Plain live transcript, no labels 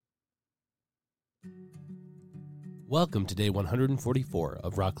Welcome to day 144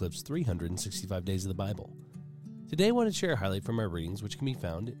 of Rockcliffe's 365 Days of the Bible. Today I want to share a highlight from our readings which can be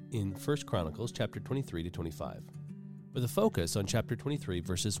found in 1 Chronicles chapter 23 to 25, with a focus on chapter 23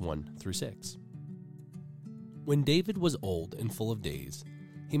 verses 1 through 6. When David was old and full of days,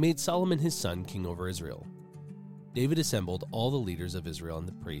 he made Solomon his son king over Israel. David assembled all the leaders of Israel and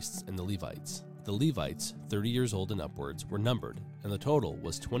the priests and the Levites. The Levites, 30 years old and upwards, were numbered, and the total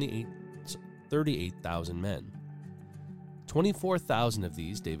was 38,000 men. 24,000 of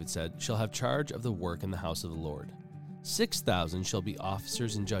these, David said, shall have charge of the work in the house of the Lord. 6,000 shall be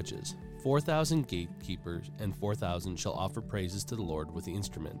officers and judges, 4,000 gatekeepers, and 4,000 shall offer praises to the Lord with the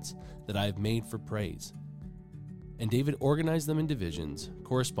instruments that I have made for praise. And David organized them in divisions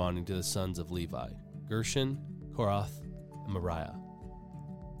corresponding to the sons of Levi, Gershon, Korath, and Merari.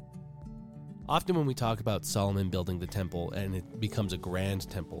 Often when we talk about Solomon building the temple and it becomes a grand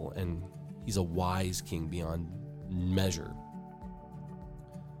temple and he's a wise king beyond measure,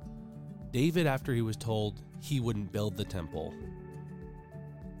 David, after he was told he wouldn't build the temple,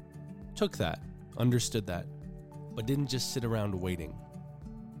 took that, understood that, but didn't just sit around waiting.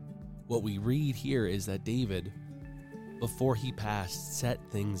 What we read here is that David, before he passed, set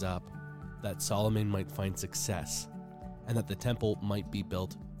things up that Solomon might find success and that the temple might be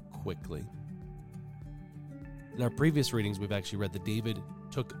built quickly. In our previous readings, we've actually read that David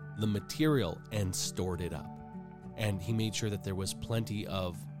took the material and stored it up. And he made sure that there was plenty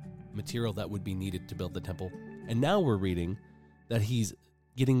of material that would be needed to build the temple. And now we're reading that he's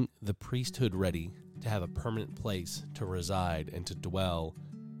getting the priesthood ready to have a permanent place to reside and to dwell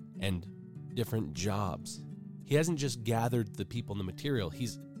and different jobs. He hasn't just gathered the people and the material,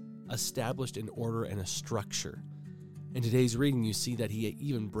 he's established an order and a structure. In today's reading, you see that he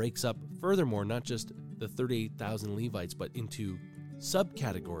even breaks up, furthermore, not just the 38,000 Levites, but into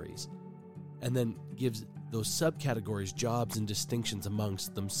subcategories, and then gives those subcategories jobs and distinctions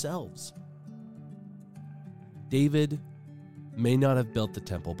amongst themselves. David may not have built the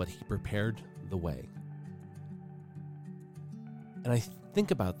temple, but he prepared the way. And I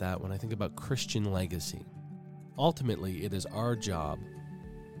think about that when I think about Christian legacy. Ultimately, it is our job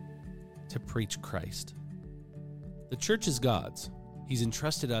to preach Christ. The church is God's. He's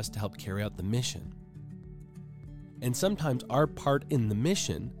entrusted us to help carry out the mission. And sometimes our part in the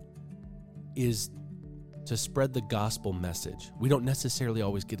mission is to spread the gospel message. We don't necessarily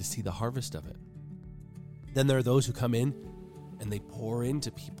always get to see the harvest of it. Then there are those who come in and they pour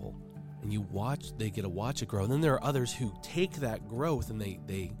into people, and they get to watch it grow. And then there are others who take that growth and they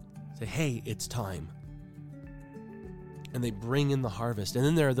say, hey, it's time. And they bring in the harvest. And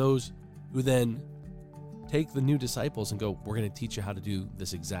then there are those who then take the new disciples and go, we're going to teach you how to do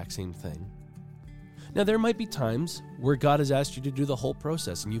this exact same thing. Now, there might be times where God has asked you to do the whole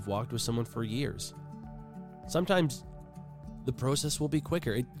process and you've walked with someone for years. Sometimes the process will be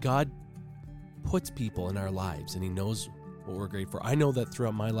quicker. God puts people in our lives and he knows what we're great for. I know that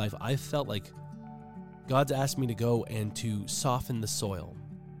throughout my life, I felt like God's asked me to go and to soften the soil.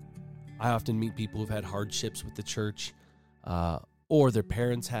 I often meet people who've had hardships with the church, or their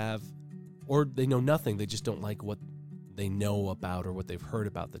parents have, or they know nothing. They just don't like what they know about or what they've heard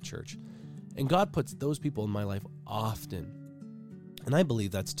about the church. And God puts those people in my life often. And I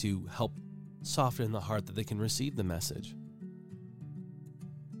believe that's to help soften the heart that they can receive the message.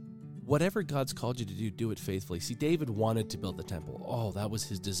 Whatever God's called you to do, do it faithfully. See, David wanted to build the temple. Oh, that was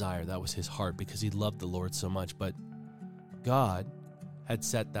his desire. That was his heart because he loved the Lord so much. But God had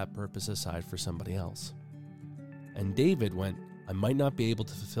set that purpose aside for somebody else. And David went, I might not be able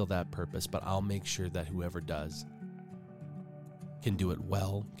to fulfill that purpose, but I'll make sure that whoever does can do it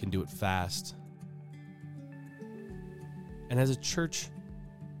well, can do it fast. And as a church,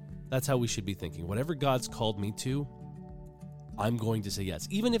 that's how we should be thinking. Whatever God's called me to, I'm going to say yes.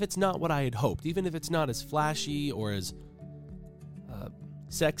 Even if it's not what I had hoped, even if it's not as flashy or as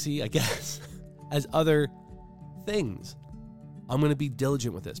sexy, I guess, as other things, I'm going to be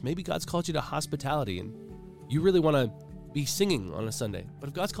diligent with this. Maybe God's called you to hospitality and you really want to be singing on a Sunday. But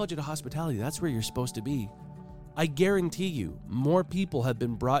if God's called you to hospitality, that's where you're supposed to be. I guarantee you, more people have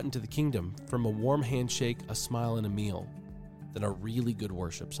been brought into the kingdom from a warm handshake, a smile, and a meal than a really good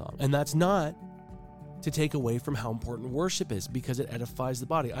worship song. And that's not to take away from how important worship is, because it edifies the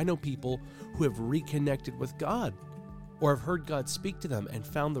body. I know people who have reconnected with God or have heard God speak to them and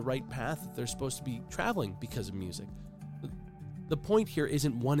found the right path that they're supposed to be traveling because of music. The point here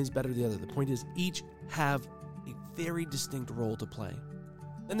isn't one is better than the other. The point is each have a very distinct role to play.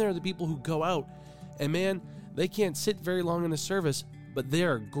 Then there are the people who go out and, man, they can't sit very long in a service, but they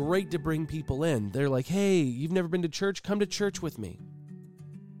are great to bring people in. They're like, hey, you've never been to church? Come to church with me.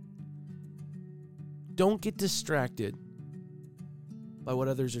 don't get distracted by what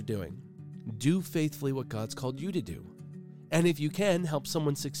others are doing. Do faithfully what God's called you to do. And if you can help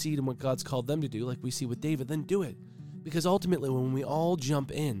someone succeed in what God's called them to do, like we see with David, then do it. Because ultimately, when we all jump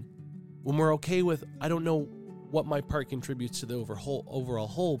in, when we're okay with, I don't know what my part contributes to the overall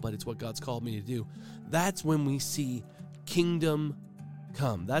whole, but it's what God's called me to do, that's when we see kingdom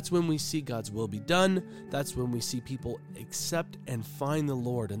come. That's when we see God's will be done. That's when we see people accept and find the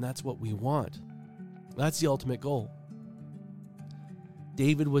Lord, and that's what we want. That's the ultimate goal.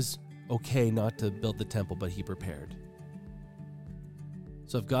 David was okay not to build the temple, but he prepared.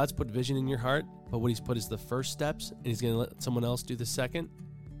 So if God's put vision in your heart, but what he's put is the first steps, and he's going to let someone else do the second,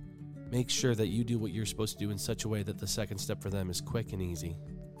 make sure that you do what you're supposed to do in such a way that the second step for them is quick and easy,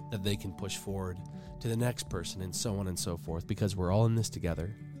 that they can push forward to the next person, and so on and so forth, because we're all in this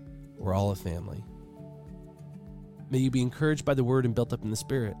together. We're all a family. May you be encouraged by the word and built up in the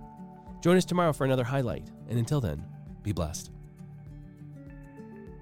Spirit. Join us tomorrow for another highlight, and until then, be blessed.